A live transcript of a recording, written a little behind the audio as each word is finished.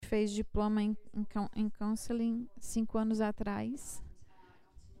fez diploma em counseling 5 anos atrás.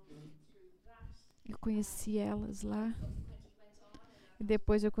 Eu conheci elas lá. E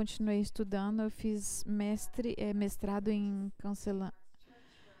depois eu continuei estudando. Eu fiz mestrado em counseling.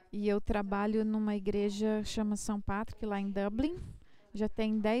 E eu trabalho numa igreja chama São Patrick, lá em Dublin. Já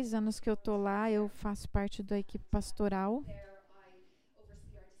tem 10 anos que eu tô lá. Eu faço parte da equipe pastoral.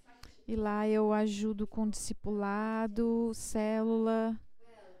 E lá eu ajudo com discipulado, célula.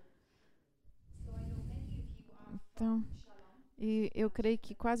 Então, e eu creio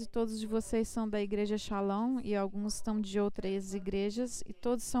que quase todos de vocês são da igreja Shalom e alguns estão de outras igrejas e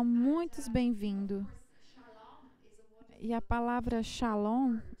todos são muito bem-vindos. E a palavra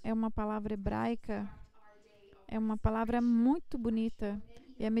Shalom é uma palavra hebraica, é uma palavra muito bonita.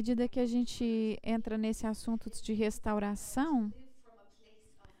 E à medida que a gente entra nesse assunto de restauração,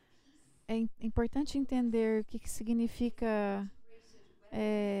 é importante entender o que significa.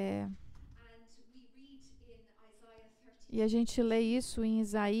 E a gente lê isso em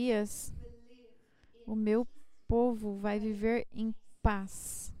Isaías: o meu povo vai viver em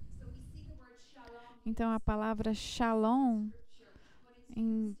paz. Então a palavra Shalom,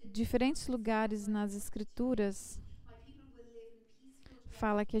 em diferentes lugares nas Escrituras,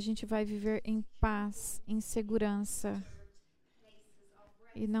 fala que a gente vai viver em paz, em segurança.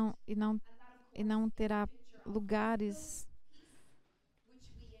 E não terá lugares.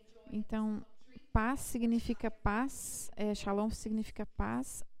 Então, paz significa paz, Shalom significa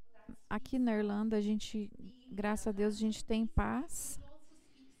paz. Aqui na Irlanda, a gente, graças a Deus, a gente tem paz.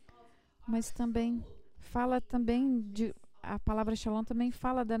 Mas também a palavra Shalom também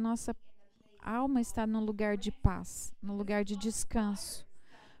fala da nossa alma estar num lugar de paz, num lugar de descanso.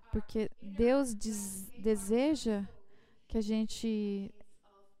 Porque Deus deseja que a gente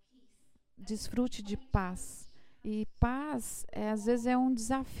desfrute de paz. E paz, às vezes, é um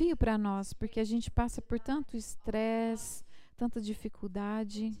desafio para nós, porque a gente passa por tanto estresse, tanta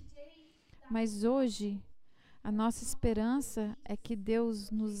dificuldade. Mas hoje, a nossa esperança é que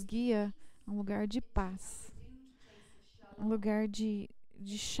Deus nos guia a um lugar de paz, um lugar de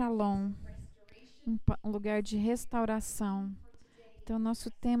shalom, um lugar de restauração. Então, nosso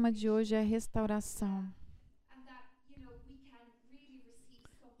tema de hoje é restauração.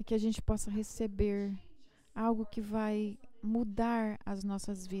 E que a gente possa receber algo que vai mudar as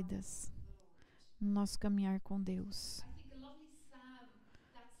nossas vidas, no nosso caminhar com Deus.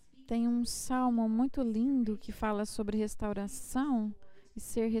 Tem um salmo muito lindo que fala sobre restauração e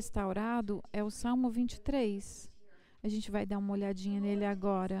ser restaurado, é o Salmo 23. A gente vai dar uma olhadinha nele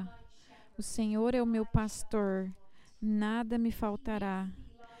agora. O Senhor é o meu pastor, nada me faltará.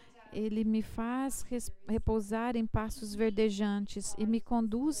 Ele me faz repousar em pastos verdejantes e me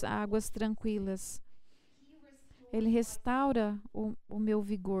conduz a águas tranquilas. Ele restaura o meu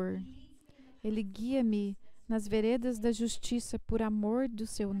vigor. Ele guia-me nas veredas da justiça por amor do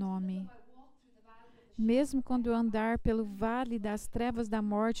seu nome. Mesmo quando eu andar pelo vale das trevas da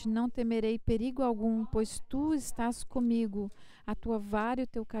morte, não temerei perigo algum, pois tu estás comigo. A tua vara e o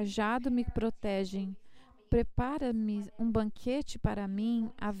teu cajado me protegem. Prepara-me um banquete para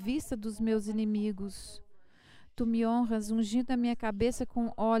mim à vista dos meus inimigos. Tu me honras, ungindo a minha cabeça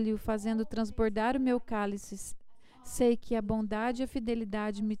com óleo, fazendo transbordar o meu cálice. Sei que a bondade e a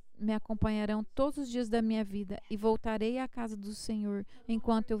fidelidade me acompanharão todos os dias da minha vida e voltarei à casa do Senhor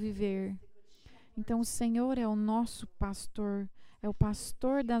enquanto eu viver. Então o Senhor é o nosso pastor, é o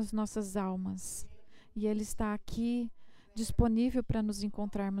pastor das nossas almas. E Ele está aqui disponível para nos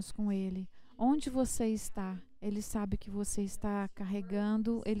encontrarmos com Ele. Onde você está? Ele sabe que você está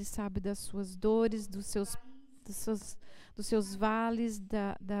carregando, Ele sabe das suas dores, dos seus vales,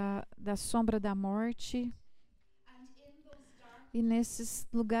 da sombra da morte. E nesses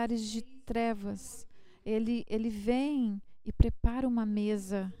lugares de trevas, Ele vem e prepara uma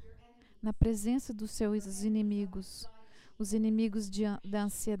mesa na presença dos seus inimigos. Os inimigos da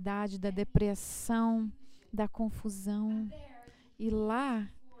ansiedade, da depressão, da confusão. E lá,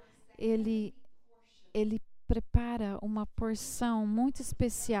 Ele prepara uma porção muito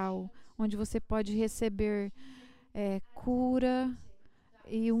especial, onde você pode receber cura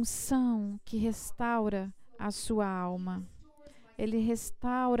e unção que restaura a sua alma. Ele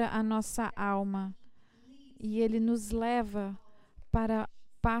restaura a nossa alma e Ele nos leva para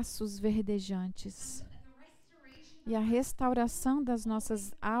passos verdejantes. E a restauração das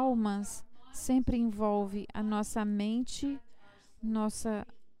nossas almas sempre envolve a nossa mente,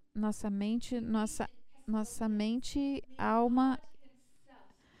 alma.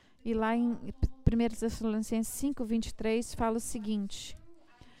 E lá em 1 Tessalonicenses 5:23 fala o seguinte: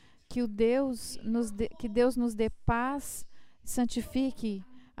 que Deus nos dê paz, santifique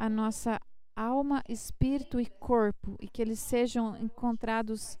a nossa alma, espírito e corpo, e que eles sejam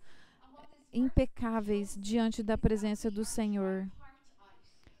encontrados impecáveis diante da presença do Senhor.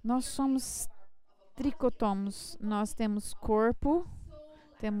 Nós somos tricotomos. Nós temos corpo,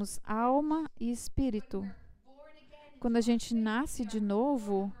 temos alma e espírito. Quando a gente nasce de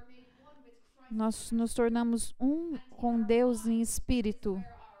novo, nós nos tornamos um com Deus em espírito.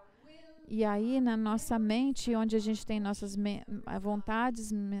 E aí, na nossa mente, onde a gente tem nossas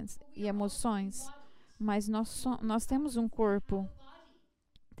vontades e emoções, mas nós temos um corpo.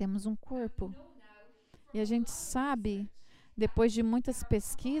 Temos um corpo. E a gente sabe, depois de muitas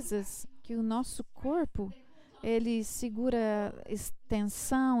pesquisas, que o nosso corpo, ele segura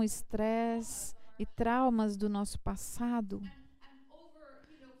tensão, estresse e traumas do nosso passado.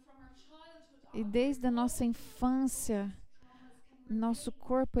 E desde a nossa infância, nosso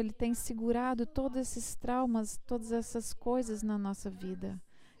corpo ele tem segurado todos esses traumas, todas essas coisas na nossa vida.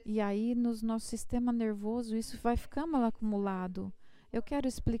 E aí, no nosso sistema nervoso, isso vai ficando acumulado. Eu quero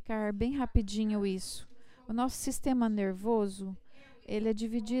explicar bem rapidinho isso. O nosso sistema nervoso, ele é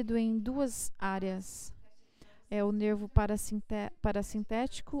dividido em duas áreas. É o nervo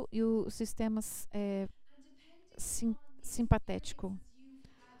parasintético e o sistema simpatético.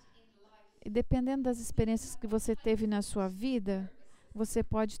 E dependendo das experiências que você teve na sua vida, você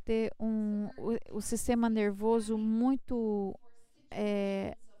pode ter o sistema nervoso muito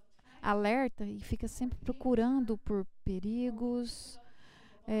alerta e fica sempre procurando por perigos.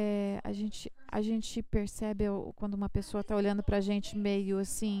 A gente percebe quando uma pessoa está olhando para a gente meio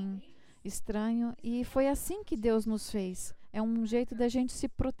assim estranho, e foi assim que Deus nos fez. É um jeito da gente se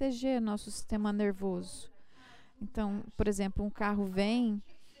proteger, nosso sistema nervoso. Então, por exemplo, um carro vem,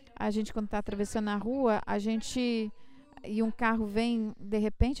 a gente quando está atravessando a rua, e um carro vem, de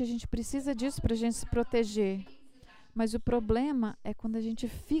repente, a gente precisa disso para a gente se proteger. Mas o problema é quando a gente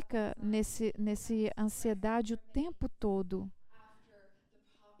fica nesse ansiedade o tempo todo.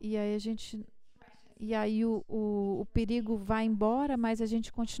 E aí o perigo vai embora, mas a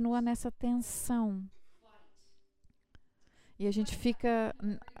gente continua nessa tensão. E a gente fica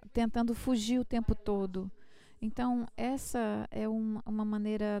tentando fugir o tempo todo. Então, essa é uma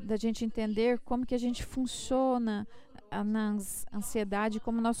maneira da gente entender como que a gente funciona na ansiedade,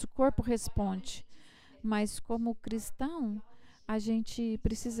 como o nosso corpo responde. Mas como cristão, a gente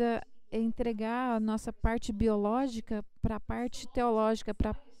precisa entregar a nossa parte biológica para a parte teológica,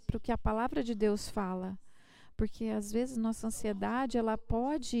 para o que a palavra de Deus fala. Porque às vezes nossa ansiedade ela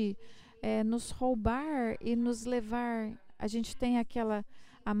pode nos roubar e nos levar. A gente tem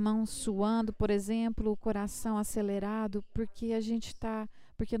a mão suando, por exemplo, o coração acelerado,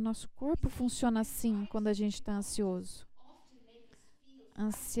 porque nosso corpo funciona assim quando a gente está ansioso. A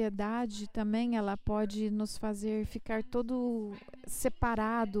ansiedade também ela pode nos fazer ficar todo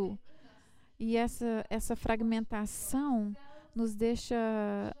separado, e essa fragmentação nos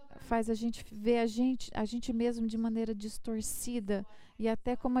faz a gente ver a gente mesmo de maneira distorcida, e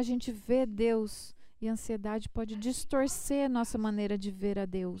até como a gente vê Deus. E a ansiedade pode distorcer nossa maneira de ver a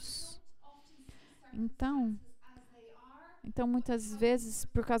Deus. Então muitas vezes,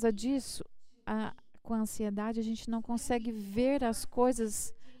 por causa disso, com a ansiedade, a gente não consegue ver as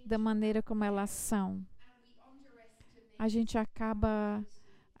coisas da maneira como elas são. A gente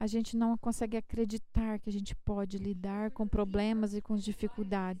não consegue acreditar que a gente pode lidar com problemas e com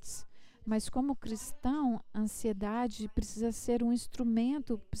dificuldades. Mas como cristão, a ansiedade precisa ser um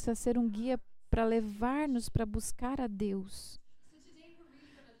instrumento, precisa ser um guia para levar-nos para buscar a Deus.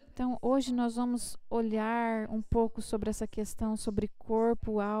 Então, hoje nós vamos olhar um pouco sobre essa questão, sobre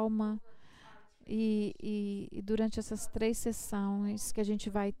corpo, alma, e durante essas 3 sessões que a gente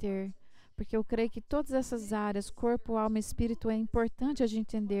vai ter, porque eu creio que todas essas áreas, corpo, alma e espírito, é importante a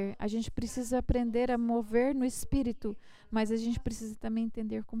gente entender. A gente precisa aprender a mover no espírito, mas a gente precisa também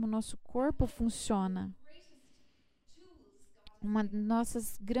entender como o nosso corpo funciona. Uma das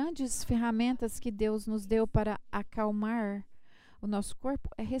nossas grandes ferramentas que Deus nos deu para acalmar o nosso corpo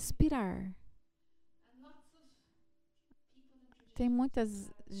é respirar. Tem muita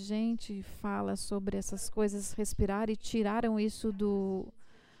gente que fala sobre essas coisas, respirar, e tiraram isso do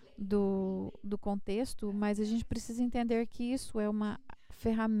contexto, mas a gente precisa entender que isso é uma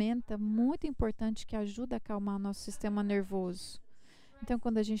ferramenta muito importante que ajuda a acalmar o nosso sistema nervoso. Então,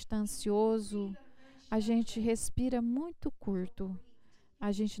 quando a gente está ansioso, a gente respira muito curto.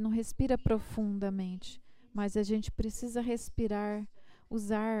 A gente não respira profundamente, mas a gente precisa respirar,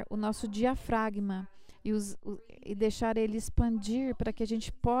 usar o nosso diafragma e deixar ele expandir para que a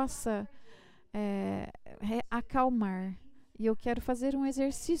gente possa acalmar. E eu quero fazer um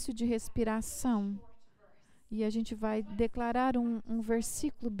exercício de respiração. E a gente vai declarar um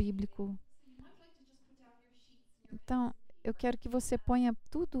versículo bíblico. Então, eu quero que você ponha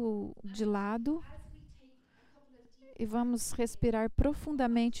tudo de lado e vamos respirar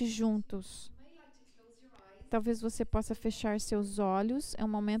profundamente juntos. Talvez você possa fechar seus olhos. É um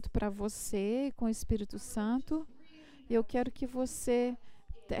momento para você com o Espírito Santo. E eu quero que você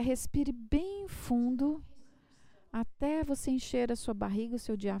respire bem fundo até você encher a sua barriga, o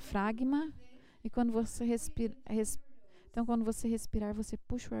seu diafragma. E quando você então, quando você respirar, você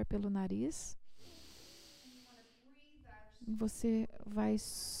puxa o ar pelo nariz. E você vai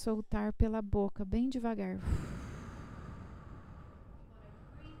soltar pela boca, bem devagar.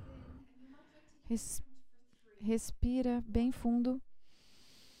 Respira bem fundo.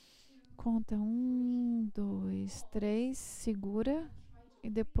 Conta 1, 2, 3. Segura. E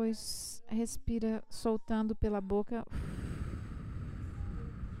depois respira soltando pela boca.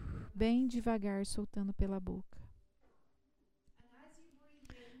 Bem devagar, soltando pela boca.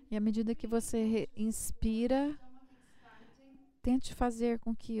 E à medida que você inspira, tente fazer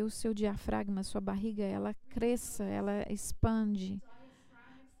com que o seu diafragma, sua barriga, ela cresça, ela expande.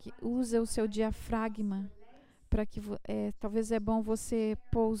 Que use o seu diafragma para que talvez é bom você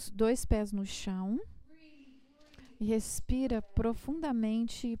pôr os 2 pés no chão e respira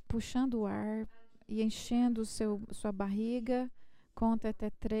profundamente, puxando o ar e enchendo sua barriga. Conta até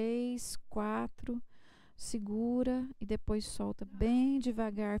 3, 4. Segura e depois solta bem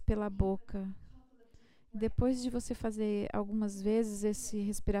devagar pela boca. Depois de você fazer algumas vezes essa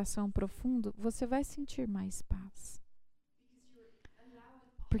respiração profunda, você vai sentir mais paz.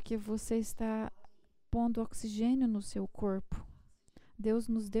 Porque você está pondo oxigênio no seu corpo. Deus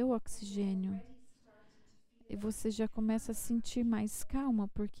nos deu oxigênio. E você já começa a sentir mais calma,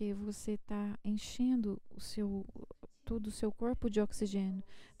 porque você está enchendo todo o seu corpo de oxigênio.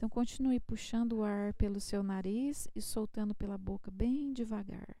 Então, continue puxando o ar pelo seu nariz e soltando pela boca bem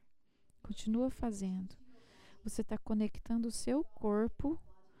devagar. Continua fazendo. Você está conectando o seu corpo,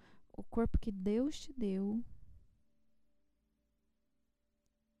 o corpo que Deus te deu.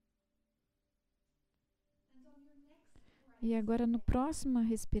 E agora, na próxima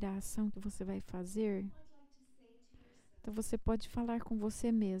respiração que você vai fazer, então você pode falar com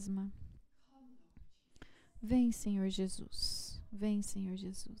você mesma. Vem, Senhor Jesus. Vem, Senhor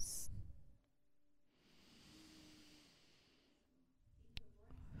Jesus.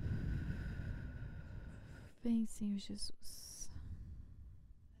 Vem, Senhor Jesus.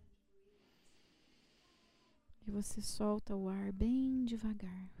 E você solta o ar bem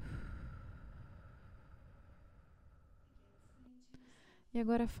devagar. E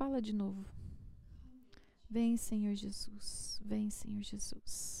agora fala de novo. Vem, Senhor Jesus. Vem, Senhor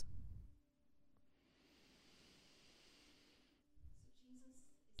Jesus.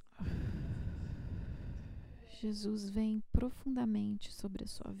 Jesus, vem profundamente sobre a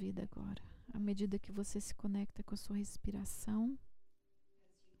sua vida agora. À medida que você se conecta com a sua respiração,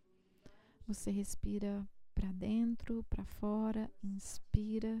 você respira para dentro, para fora,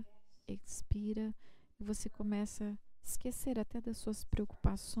 inspira, expira, e você começa a esquecer até das suas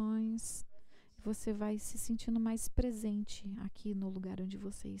preocupações. Você vai se sentindo mais presente aqui no lugar onde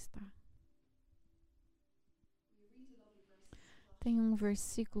você está. Tem um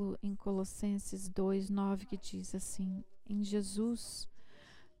versículo em Colossenses 2:9 que diz assim: em Jesus,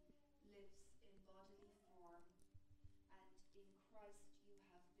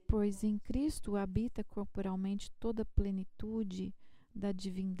 pois em Cristo habita corporalmente toda a plenitude da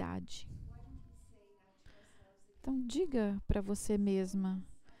divindade. Então diga para você mesma: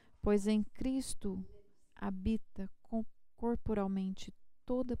 pois em Cristo habita corporalmente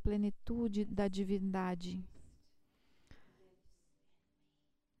toda a plenitude da divindade.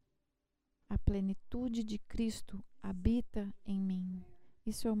 A plenitude de Cristo habita em mim.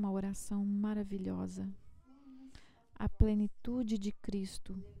 Isso é uma oração maravilhosa. A plenitude de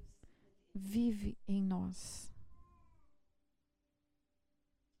Cristo vive em nós.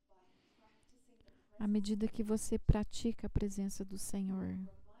 À medida que você pratica a presença do Senhor,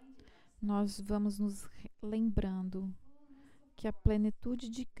 nós vamos nos lembrando que a plenitude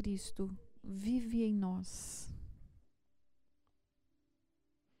de Cristo vive em nós.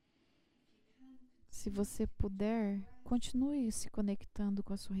 Se você puder, continue se conectando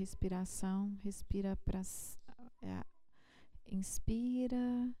com a sua respiração. Respira para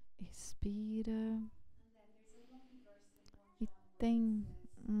inspira, expira. E tem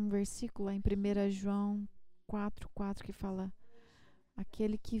um versículo lá em 1 João 4:4 que fala: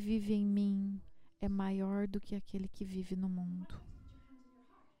 aquele que vive em mim é maior do que aquele que vive no mundo.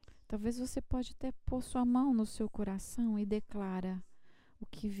 Talvez você pode até pôr sua mão no seu coração e declara: O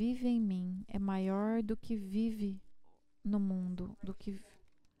que vive em mim é maior do que vive no mundo, do que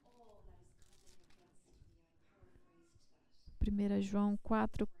 1 João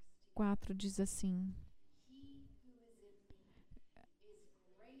 4:4 diz assim: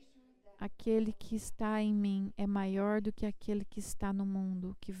 aquele que está em mim é maior do que aquele que está no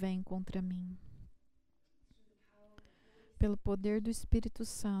mundo, que vem contra mim. Pelo poder do Espírito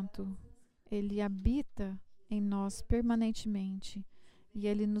Santo, ele habita em nós permanentemente e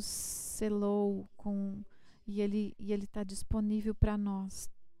ele nos selou e ele está disponível para nós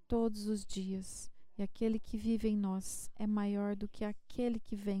todos os dias. E aquele que vive em nós é maior do que aquele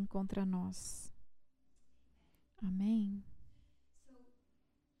que vem contra nós. Amém?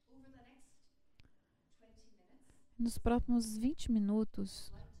 Nos próximos 20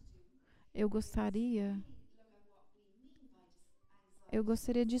 minutos, eu gostaria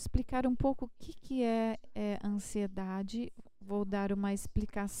de explicar um pouco o que é ansiedade. Vou dar uma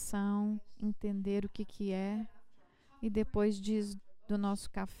explicação, entender o que é. E depois do nosso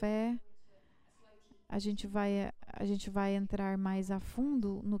café, a gente vai entrar mais a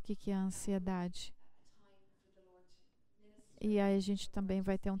fundo no que é a ansiedade. E aí a gente também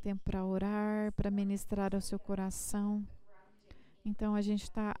vai ter um tempo para orar, para ministrar ao seu coração. Então a gente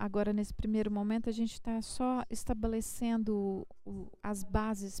está agora nesse primeiro momento, a gente está só estabelecendo as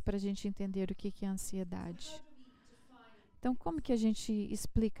bases para a gente entender o que é ansiedade. Então como que a gente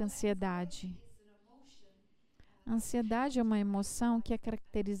explica ansiedade? A ansiedade é uma emoção que é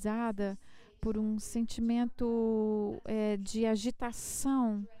caracterizada por um sentimento de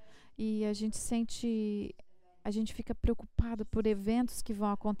agitação e a gente fica preocupado por eventos que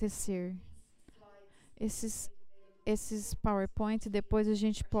vão acontecer. Esses PowerPoint depois a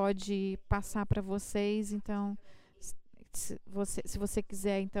gente pode passar para vocês. Então, se você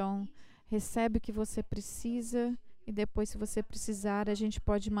quiser, então recebe o que você precisa e depois, se você precisar, a gente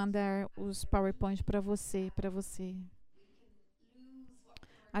pode mandar os PowerPoint para você.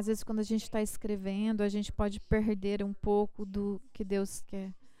 Às vezes, quando a gente está escrevendo, a gente pode perder um pouco do que Deus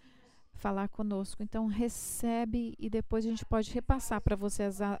quer falar conosco. Então, recebe e depois a gente pode repassar para você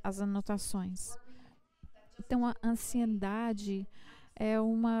as anotações. Então, a ansiedade é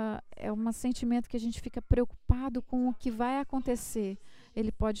um sentimento que a gente fica preocupado com o que vai acontecer.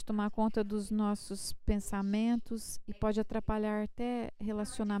 Ele pode tomar conta dos nossos pensamentos e pode atrapalhar até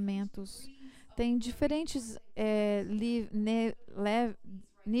relacionamentos. Tem diferentes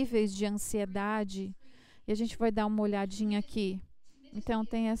níveis de ansiedade e a gente vai dar uma olhadinha aqui. Então,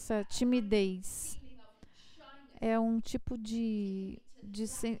 tem essa timidez. É um tipo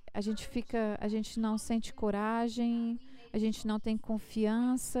a gente não sente coragem, a gente não tem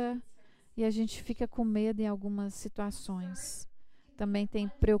confiança e a gente fica com medo em algumas situações. Também tem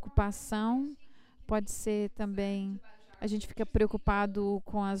preocupação, pode ser também, a gente fica preocupado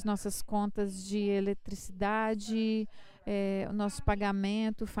com as nossas contas de eletricidade, o nosso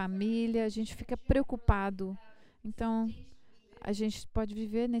pagamento, família, a gente fica preocupado. Então, a gente pode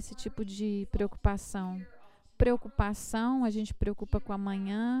viver nesse tipo de preocupação. Preocupação, a gente preocupa com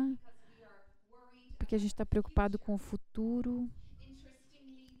amanhã, porque a gente está preocupado com o futuro.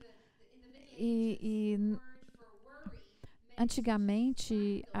 E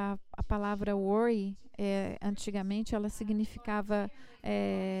antigamente, a palavra worry, antigamente ela significava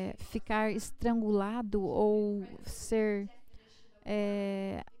ficar estrangulado ou ser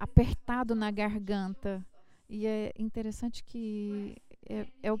apertado na garganta. E é interessante que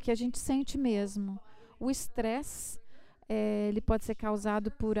é o que a gente sente mesmo. O estresse, ele pode ser causado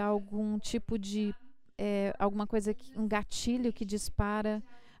por algum tipo de alguma coisa, um gatilho que dispara.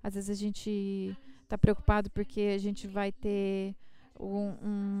 Às vezes a gente está preocupado porque a gente vai ter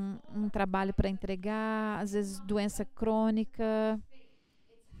um trabalho para entregar, às vezes doença crônica.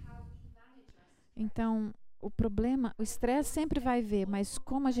 Então, o estresse sempre vai vir, mas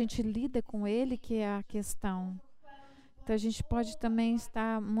como a gente lida com ele que é a questão. Então, a gente pode também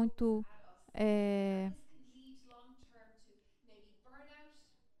estar muito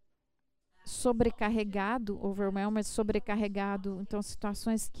sobrecarregado, overwhelmed, sobrecarregado. Então,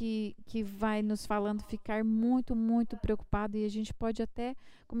 situações que vai nos falando ficar muito, muito preocupado e a gente pode até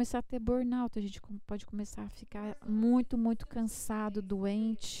começar a ter burnout. A gente pode começar a ficar muito, muito cansado,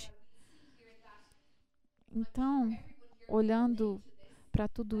 doente. Então, olhando para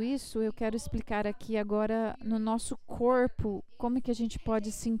tudo isso, eu quero explicar aqui agora no nosso corpo como é que a gente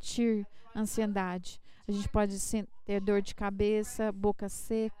pode sentir ansiedade. A gente pode ter dor de cabeça, boca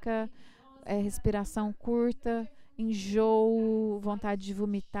seca, respiração curta, enjoo, vontade de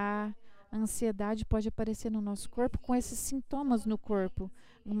vomitar. A ansiedade pode aparecer no nosso corpo com esses sintomas no corpo.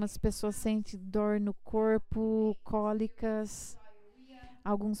 Algumas pessoas sentem dor no corpo, cólicas.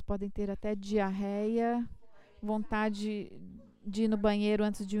 Alguns podem ter até diarreia, vontade de ir no banheiro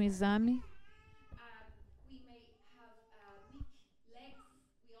antes de um exame.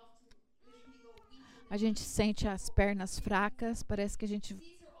 A gente sente as pernas fracas, parece que a gente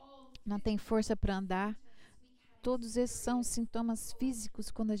não tem força para andar. Todos esses são sintomas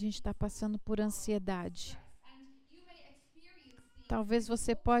físicos quando a gente está passando por ansiedade. Talvez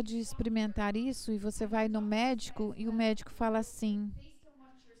você pode experimentar isso e você vai no médico e o médico fala assim: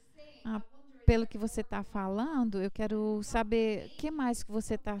 ah, pelo que você está falando, eu quero saber o que mais que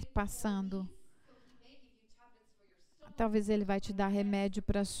você está passando. Talvez ele vai te dar remédio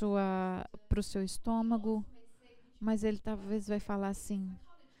para o seu estômago, mas ele talvez vai falar assim: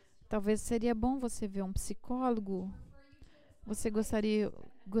 talvez seria bom você ver um psicólogo. Você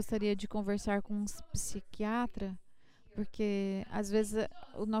gostaria de conversar com um psiquiatra? Porque às vezes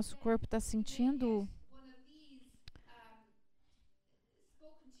o nosso corpo está sentindo.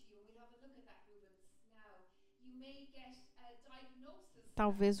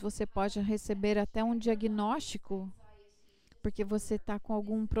 Talvez você pode receber até um diagnóstico, porque você está com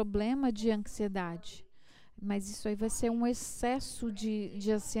algum problema de ansiedade. Mas isso aí vai ser um excesso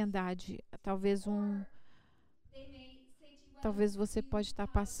de ansiedade. Talvez você pode estar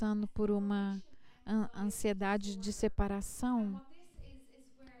passando por uma ansiedade de separação,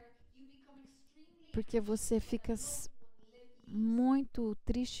 porque você fica muito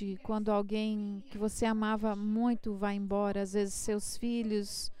triste quando alguém que você amava muito vai embora. Às vezes seus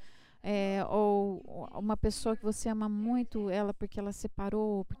filhos, ou uma pessoa que você ama muito, ela porque ela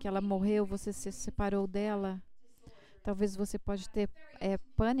separou, porque ela morreu, você se separou dela. Talvez você pode ter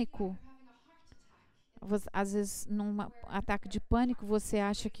pânico. Às vezes, num ataque de pânico, você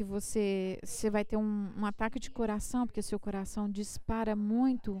acha que você vai ter um ataque de coração, porque seu coração dispara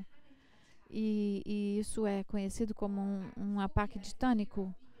muito, e isso é conhecido como um ataque de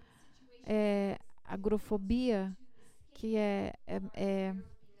pânico. Agrofobia, que é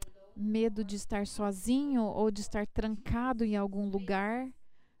medo de estar sozinho ou de estar trancado em algum lugar.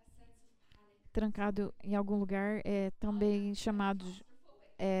 Trancado em algum lugar é também chamado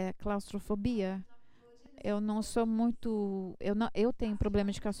claustrofobia. Eu não sou muito. Eu tenho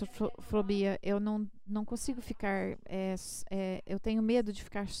problema de claustrofobia. Eu não consigo ficar. Eu tenho medo de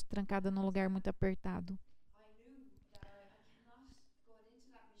ficar trancada num lugar muito apertado.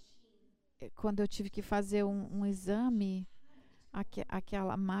 Quando eu tive que fazer um exame,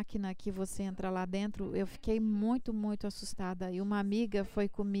 aquela máquina que você entra lá dentro, eu fiquei muito, muito assustada. E uma amiga foi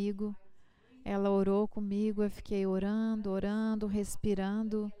comigo, ela orou comigo, eu fiquei orando, orando,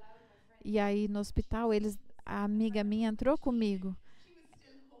 respirando. E aí no hospital, a amiga minha entrou comigo.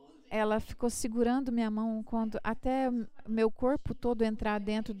 Ela ficou segurando minha mão até meu corpo todo entrar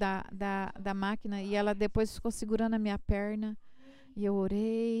dentro da máquina. E ela depois ficou segurando a minha perna. E eu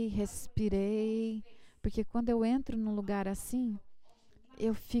orei, respirei. Porque quando eu entro num lugar assim,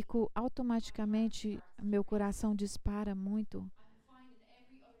 eu fico automaticamente, meu coração dispara muito.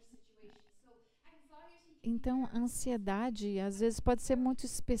 Então, a ansiedade às vezes pode ser muito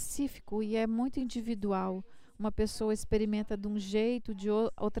específico e é muito individual. Uma pessoa experimenta de um jeito,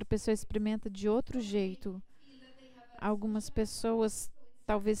 outra pessoa experimenta de outro jeito. Algumas pessoas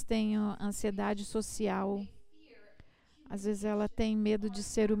talvez tenham ansiedade social. Às vezes ela tem medo de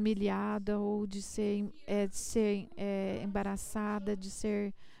ser humilhada ou de ser embaraçada, de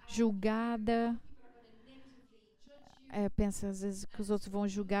ser julgada. Pensa às vezes que os outros vão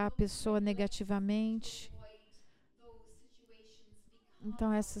julgar a pessoa negativamente.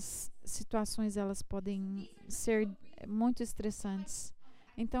 Então essas situações elas podem ser muito estressantes.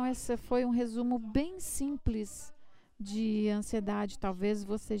 Então esse foi um resumo bem simples de ansiedade. Talvez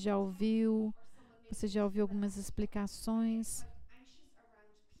você já ouviu algumas explicações.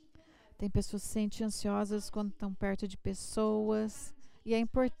 Tem pessoas que se sentem ansiosas quando estão perto de pessoas. E é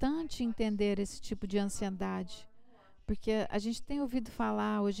importante entender esse tipo de ansiedade, porque a gente tem ouvido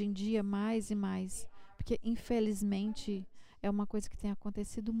falar hoje em dia mais e mais, porque infelizmente é uma coisa que tem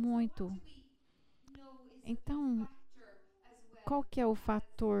acontecido muito. Então, qual que é o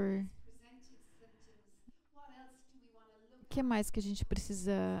fator? O que mais que a gente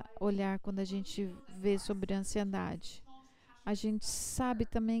precisa olhar quando a gente vê sobre a ansiedade? A gente sabe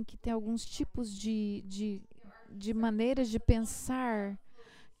também que tem alguns tipos de maneiras de pensar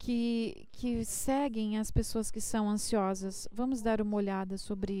que seguem as pessoas que são ansiosas. Vamos dar uma olhada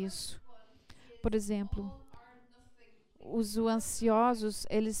sobre isso. Por exemplo, os ansiosos,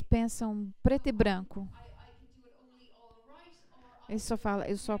 eles pensam preto e branco. Eles só falam,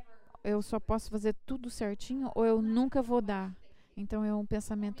 eu só posso fazer tudo certinho ou eu nunca vou dar. Então é um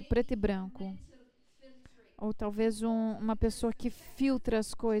pensamento preto e branco. Ou talvez uma pessoa que filtra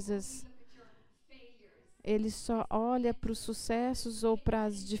as coisas. Ele só olha para os sucessos ou para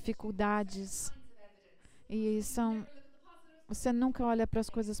as dificuldades. E você nunca olha para as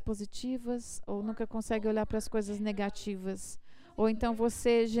coisas positivas ou nunca consegue olhar para as coisas negativas. Ou então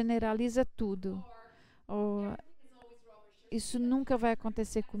você generaliza tudo. Ou isso nunca vai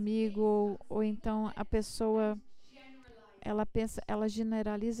acontecer comigo. Ou então a pessoa, ela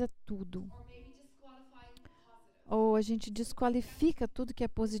generaliza tudo. Ou a gente desqualifica tudo que é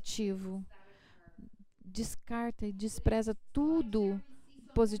positivo. Descarta e despreza tudo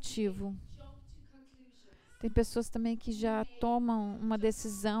positivo. Tem pessoas também que já tomam uma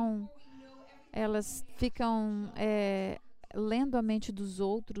decisão, elas ficam lendo a mente dos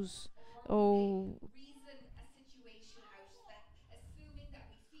outros,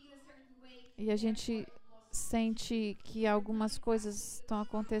 e a gente sente que algumas coisas estão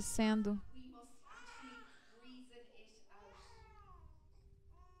acontecendo.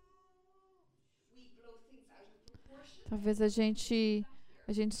 Talvez a gente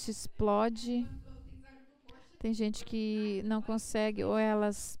se explode. Tem gente que não consegue, ou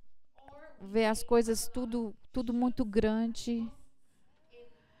elas vê as coisas tudo muito grande,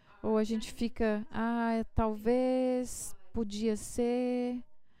 ou a gente fica, talvez, podia ser.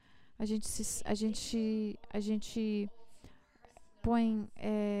 A gente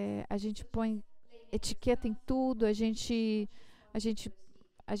põe etiqueta em tudo. A gente, a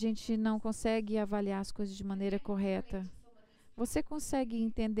gente não consegue avaliar as coisas de maneira correta. Você consegue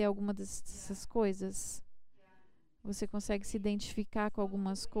entender alguma dessas coisas? Você consegue se identificar com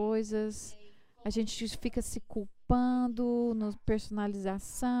algumas coisas? A gente fica se culpando, no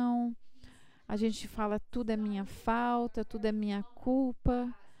personalização. A gente fala tudo é minha falta, tudo é minha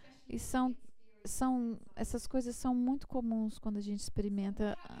culpa. E essas coisas são muito comuns quando a gente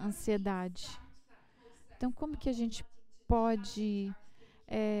experimenta ansiedade. Então, como que a gente pode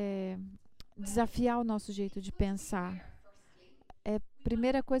desafiar o nosso jeito de pensar?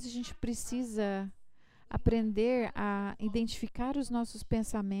 Primeira coisa, a gente precisa aprender a identificar os nossos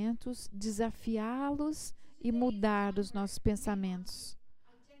pensamentos, desafiá-los e mudar os nossos pensamentos.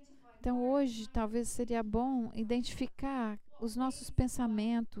 Então, hoje, talvez seria bom identificar os nossos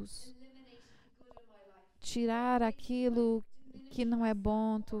pensamentos, tirar aquilo que não é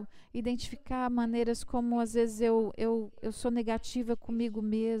bom, identificar maneiras como às vezes eu sou negativa comigo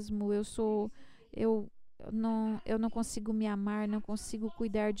mesmo, eu não consigo me amar, não consigo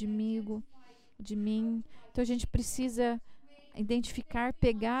cuidar de mim. Então a gente precisa identificar,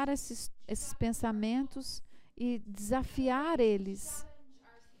 pegar esses pensamentos e desafiar eles.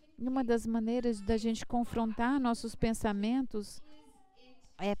 E uma das maneiras da gente confrontar nossos pensamentos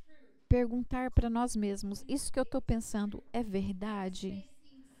é perguntar para nós mesmos: isso que eu estou pensando é verdade?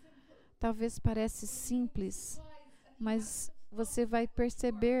 Talvez pareça simples, mas você vai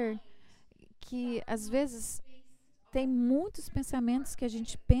perceber que às vezes tem muitos pensamentos que a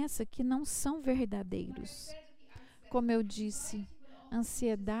gente pensa que não são verdadeiros. Como eu disse, a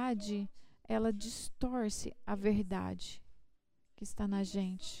ansiedade, ela distorce a verdade que está na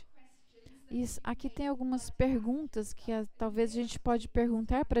gente. E aqui tem algumas perguntas que talvez a gente pode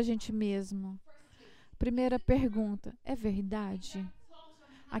perguntar para a gente mesmo. Primeira pergunta: é verdade?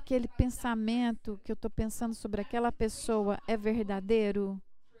 Aquele pensamento que eu estou pensando sobre aquela pessoa é verdadeiro?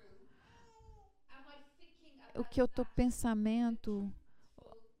 O que eu estou pensando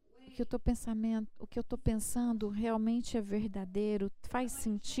realmente é verdadeiro? Faz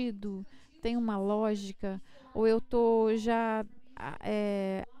sentido? Tem uma lógica? Ou eu estou já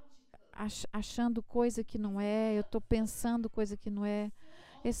achando coisa que não é? Eu estou pensando coisa que não é?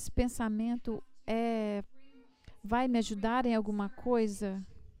 Esse pensamento vai me ajudar em alguma coisa?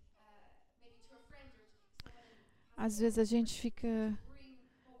 Às vezes a gente fica...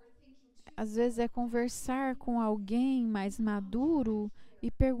 Às vezes é conversar com alguém mais maduro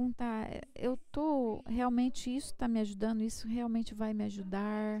e perguntar: realmente isso está me ajudando? Isso realmente vai me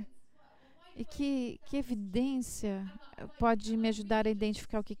ajudar? E que evidência pode me ajudar a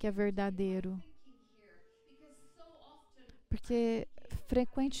identificar o que é verdadeiro? Porque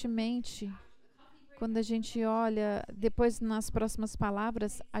frequentemente, quando a gente olha, depois nas próximas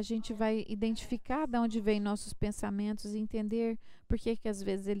palavras, a gente vai identificar de onde vêm nossos pensamentos e entender por que às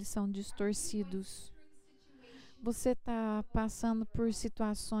vezes eles são distorcidos. Você está passando por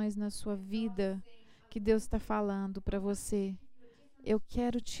situações na sua vida que Deus está falando para você: eu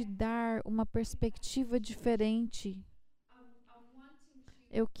quero te dar uma perspectiva diferente.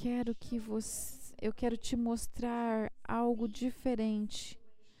 Eu quero te mostrar algo diferente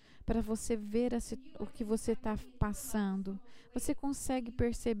para você ver o que você está passando. Você consegue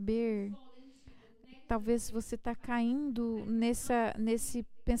perceber talvez você está caindo nesse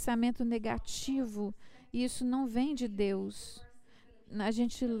pensamento negativo, e isso não vem de Deus. A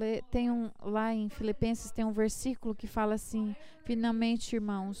gente lê, lá em Filipenses tem um versículo que fala assim: finalmente,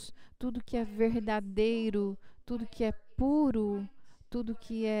 irmãos, tudo que é verdadeiro, tudo que é puro, tudo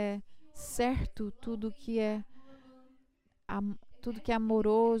que é certo, tudo que é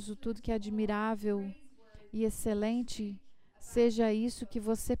amoroso, tudo que é admirável e excelente, seja isso que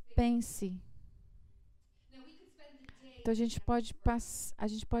você pense. Então a gente pode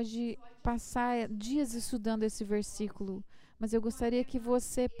passar dias estudando esse versículo, mas eu gostaria que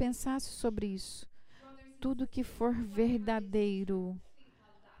você pensasse sobre isso. Tudo que for verdadeiro,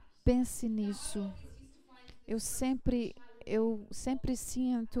 pense nisso. Eu sempre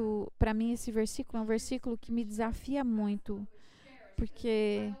sinto, para mim esse versículo é um versículo que me desafia muito,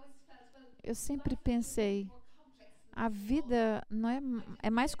 porque eu sempre pensei, a vida não é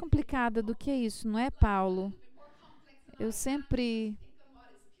mais complicada do que isso, não é, Paulo? Eu sempre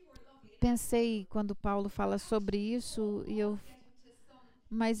pensei quando Paulo fala sobre isso,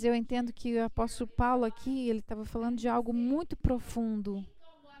 mas eu entendo que o apóstolo Paulo aqui, ele estava falando de algo muito profundo.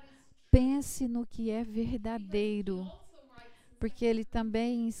 Pense no que é verdadeiro, porque ele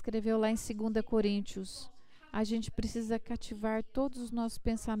também escreveu lá em 2 Coríntios, a gente precisa cativar todos os nossos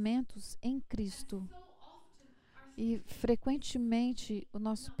pensamentos em Cristo. E frequentemente o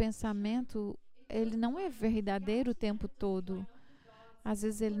nosso pensamento, ele não é verdadeiro o tempo todo. Às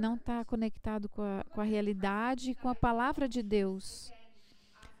vezes ele não está conectado com a realidade e com a palavra de Deus.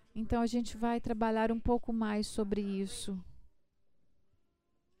 Então a gente vai trabalhar um pouco mais sobre isso.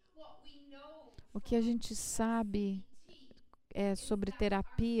 O que a gente sabe sobre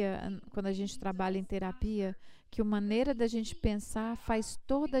terapia, quando a gente trabalha em terapia, que a maneira da gente pensar faz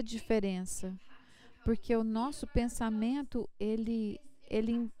toda a diferença. Porque o nosso pensamento, ele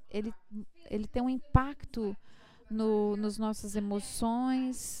tem um impacto nas nossas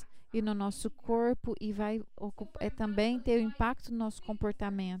emoções e no nosso corpo, e vai também ter um impacto no nosso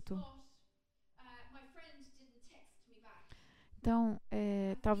comportamento. Então,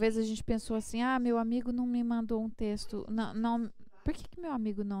 talvez a gente pensou assim, meu amigo não me mandou um texto. Não, por que meu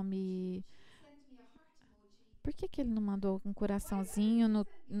amigo não me... Por que ele não mandou um coraçãozinho?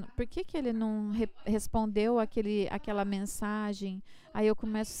 Por que ele não respondeu aquela mensagem? Aí eu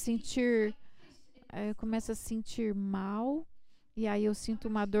começo a sentir mal, e aí eu sinto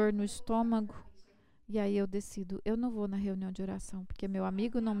uma dor no estômago, e aí eu decido, eu não vou na reunião de oração, porque meu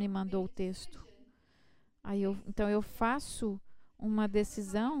amigo não me mandou o texto. Então eu faço uma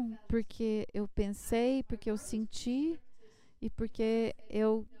decisão porque eu pensei, porque eu senti e porque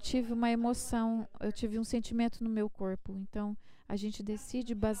eu tive uma emoção, eu tive um sentimento no meu corpo. Então a gente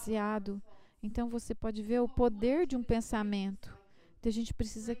decide baseado. Então você pode ver o poder de um pensamento. Então a gente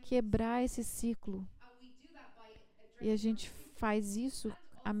precisa quebrar esse ciclo. E a gente faz isso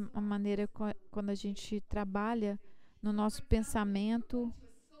a maneira quando a gente trabalha no nosso pensamento.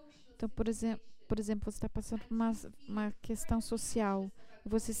 Então, por exemplo, você está passando por uma questão social.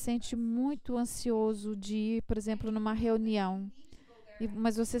 Você se sente muito ansioso de ir, por exemplo, numa reunião.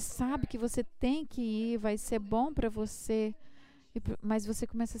 Mas você sabe que você tem que ir, vai ser bom para você, mas você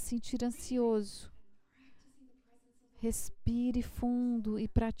começa a se sentir ansioso. Respire fundo e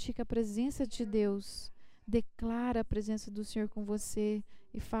pratique a presença de Deus. Declara a presença do Senhor com você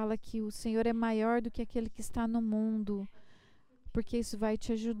e fala que o Senhor é maior do que aquele que está no mundo, porque isso vai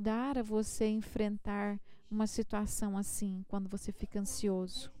te ajudar a você enfrentar uma situação assim, quando você fica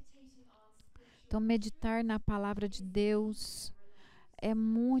ansioso. Então, meditar na palavra de Deus é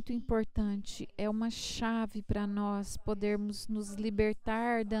muito importante, é uma chave para nós podermos nos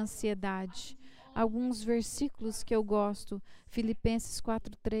libertar da ansiedade. Alguns versículos que eu gosto, Filipenses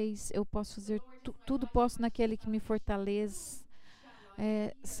 4:3, eu posso fazer tudo posso naquele que me fortalece.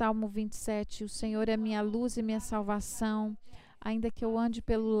 Salmo 27, o Senhor é minha luz e minha salvação. Ainda que eu ande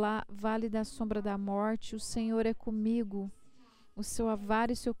pelo vale da sombra da morte, o Senhor é comigo. O seu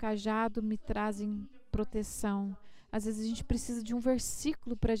avaro e o seu cajado me trazem proteção. Às vezes a gente precisa de um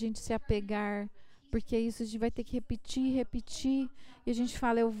versículo para a gente se apegar, porque isso a gente vai ter que repetir, e a gente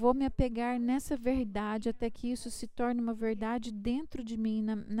fala, eu vou me apegar nessa verdade até que isso se torne uma verdade dentro de mim,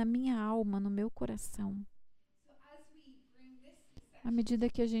 na minha alma, no meu coração. À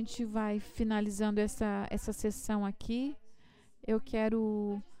medida que a gente vai finalizando essa sessão aqui, eu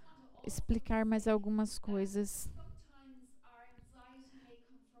quero explicar mais algumas coisas.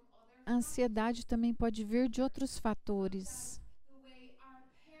 A ansiedade também pode vir de outros fatores.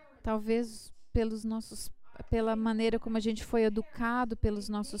 Talvez pela maneira como a gente foi educado pelos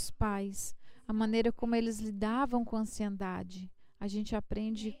nossos pais, a maneira como eles lidavam com a ansiedade. A gente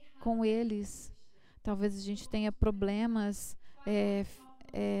aprende com eles. Talvez a gente tenha problemas,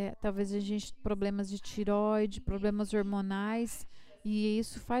 talvez a gente problemas de tireoide, problemas hormonais, e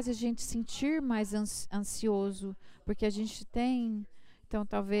isso faz a gente sentir mais ansioso, porque a gente tem, então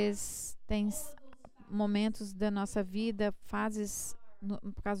talvez tem momentos da nossa vida, fases,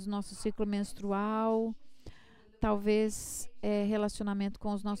 por causa do nosso ciclo menstrual, talvez relacionamento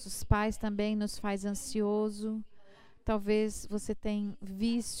com os nossos pais também nos faz ansioso. Talvez você tenha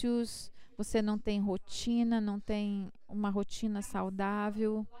vícios, você não tem rotina, não tem uma rotina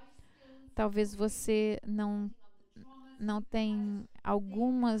saudável. Talvez você não tem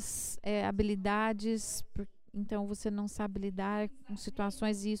algumas habilidades, então você não sabe lidar com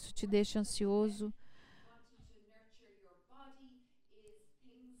situações e isso te deixa ansioso.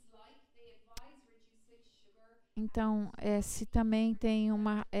 Então, se também tem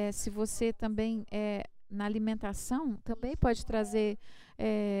se você também na alimentação também pode trazer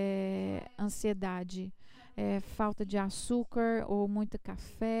ansiedade, falta de açúcar ou muito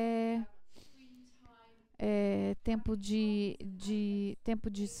café, tempo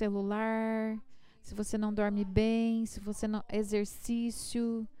de celular, se você não dorme bem, se você não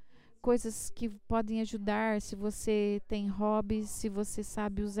exercício, coisas que podem ajudar, se você tem hobbies, se você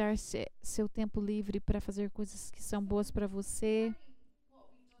sabe usar seu tempo livre para fazer coisas que são boas para você.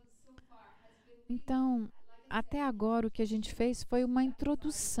 Então, até agora o que a gente fez foi uma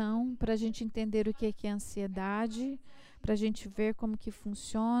introdução para a gente entender o que é ansiedade, para a gente ver como que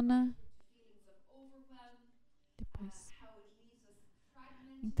funciona. Depois.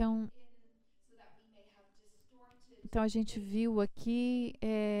 Então a gente viu aqui,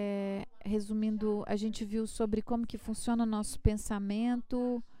 resumindo, a gente viu sobre como que funciona o nosso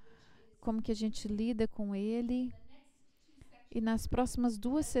pensamento, como que a gente lida com ele. E nas próximas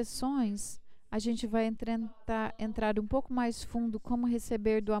 2 sessões, a gente vai entrar um pouco mais fundo, como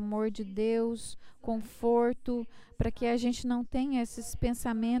receber do amor de Deus, conforto, para que a gente não tenha esses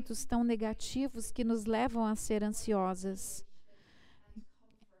pensamentos tão negativos que nos levam a ser ansiosas.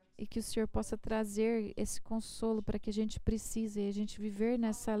 E que o Senhor possa trazer esse consolo para que a gente precise e a gente viver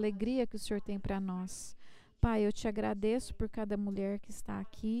nessa alegria que o Senhor tem para nós. Pai, eu te agradeço por cada mulher que está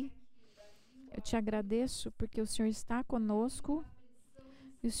aqui. Eu te agradeço porque o Senhor está conosco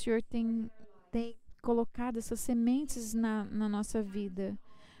e o Senhor tem colocado essas sementes na nossa vida.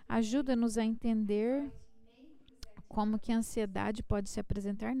 Ajuda-nos a entender como que a ansiedade pode se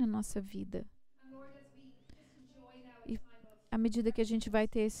apresentar na nossa vida. E à medida que a gente vai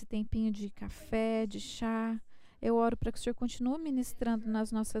ter esse tempinho de café, de chá, eu oro para que o Senhor continue ministrando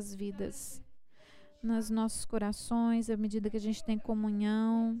nas nossas vidas, nos nossos corações, à medida que a gente tem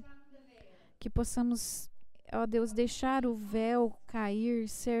comunhão, que possamos, ó Deus, deixar o véu cair,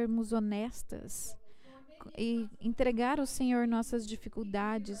 sermos honestas e entregar ao Senhor nossas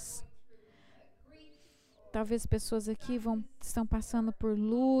dificuldades. Talvez pessoas aqui estão passando por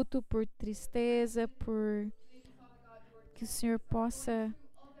luto, por tristeza, que o Senhor possa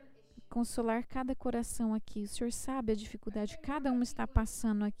consolar cada coração aqui. O Senhor sabe a dificuldade que cada um está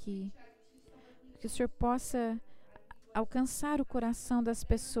passando aqui. Que o Senhor possa alcançar o coração das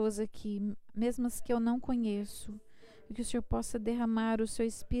pessoas aqui, mesmo as que eu não conheço. E que o Senhor possa derramar o seu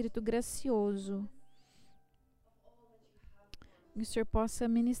Espírito gracioso. Que o Senhor possa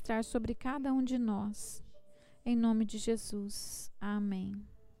ministrar sobre cada um de nós. Em nome de Jesus. Amém.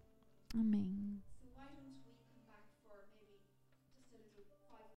 Amém.